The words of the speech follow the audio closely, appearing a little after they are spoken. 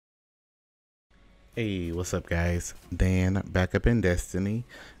Hey, what's up, guys? Dan back up in Destiny,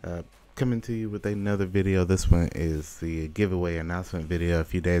 coming to you with another video. This one is the giveaway announcement video. A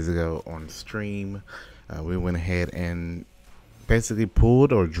few days ago on stream, we went ahead and basically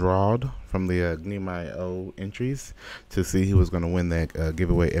pulled or drawed from the GNMIO entries to see who was going to win that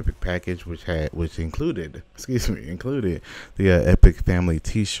giveaway epic package, which included the epic family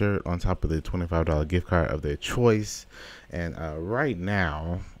t-shirt on top of the $25 gift card of their choice. And right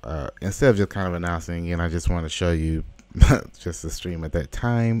now, instead of just kind of announcing it, I just want to show you just the stream at that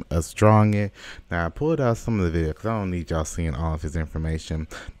time, us drawing it. Now I pulled out some of the video because I don't need y'all seeing all of his information.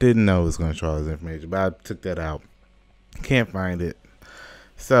 Didn't know it was going to show all his information, but I took that out. Can't find it.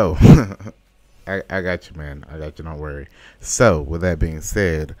 So I got you, man. I got you, don't worry. So with that being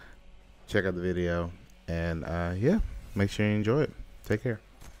said, check out the video and yeah, make sure you enjoy it. Take care.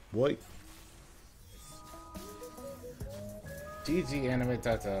 Boy. GG Anime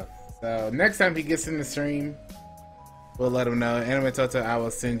Toto. So next time he gets in the stream, we'll let him know. Anime Toto, I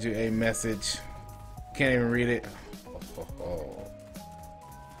will send you a message. Can't even read it.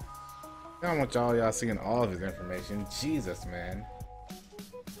 I don't want y'all seeing all of his information. Jesus, man.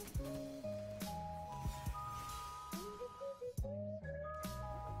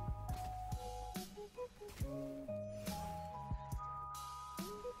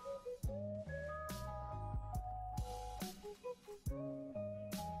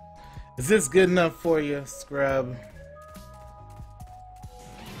 Is this good enough for you, scrub?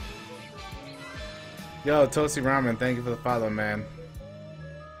 Yo, Toasty Ramen, thank you for the follow, man.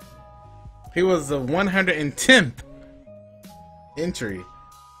 He was the 110th entry.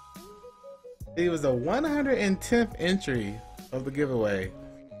 He was the 110th entry of the giveaway.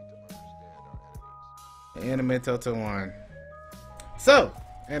 Anime Toto won. So,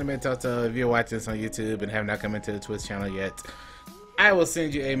 Anime Toto, if you're watching this on YouTube and have not come into the Twitch channel yet, I will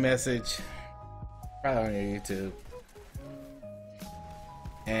send you a message, probably on your YouTube,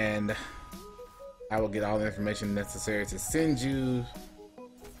 and I will get all the information necessary to send you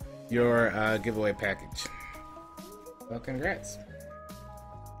your giveaway package. Well, congrats.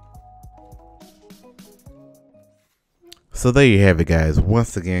 So there you have it, guys.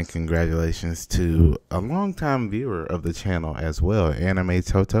 Once again, congratulations to a longtime viewer of the channel as well, Anime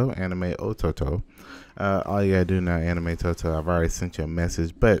Toto, Anime Ototo. All you gotta do now, Anime Toto, I've already sent you a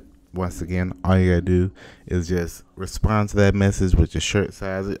message, but once again, all you gotta do is just respond to that message with your shirt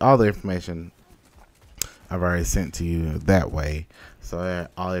size, all the information I've already sent to you that way. So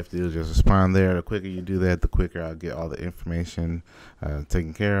all you have to do is just respond there. The quicker you do that, the quicker I'll get all the information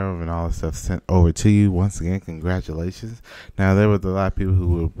taken care of and all the stuff sent over to you. Once again, congratulations. Now, there was a lot of people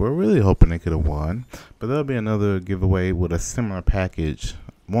who were really hoping they could have won, but there'll be another giveaway with a similar package.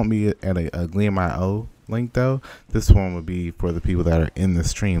 Won't be at a GNMIO link though. This one would be for the people that are in the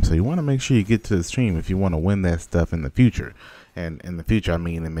stream. So you want to make sure you get to the stream if you want to win that stuff in the future. And in the future, I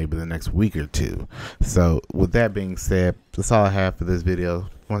mean in maybe the next week or two. So with that being said, that's all I have for this video.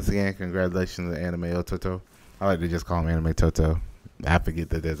 Once again, congratulations to Anime Ototo. I like to just call him Anime Toto. I forget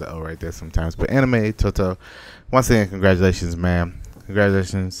that there's an O right there sometimes. But Anime Toto, once again, congratulations, man.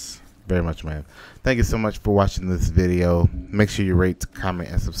 Congratulations very much, man. Thank you so much for watching this video. Make sure you rate, comment,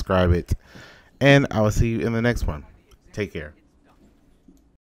 and subscribe it. And I will see you in the next one. Take care.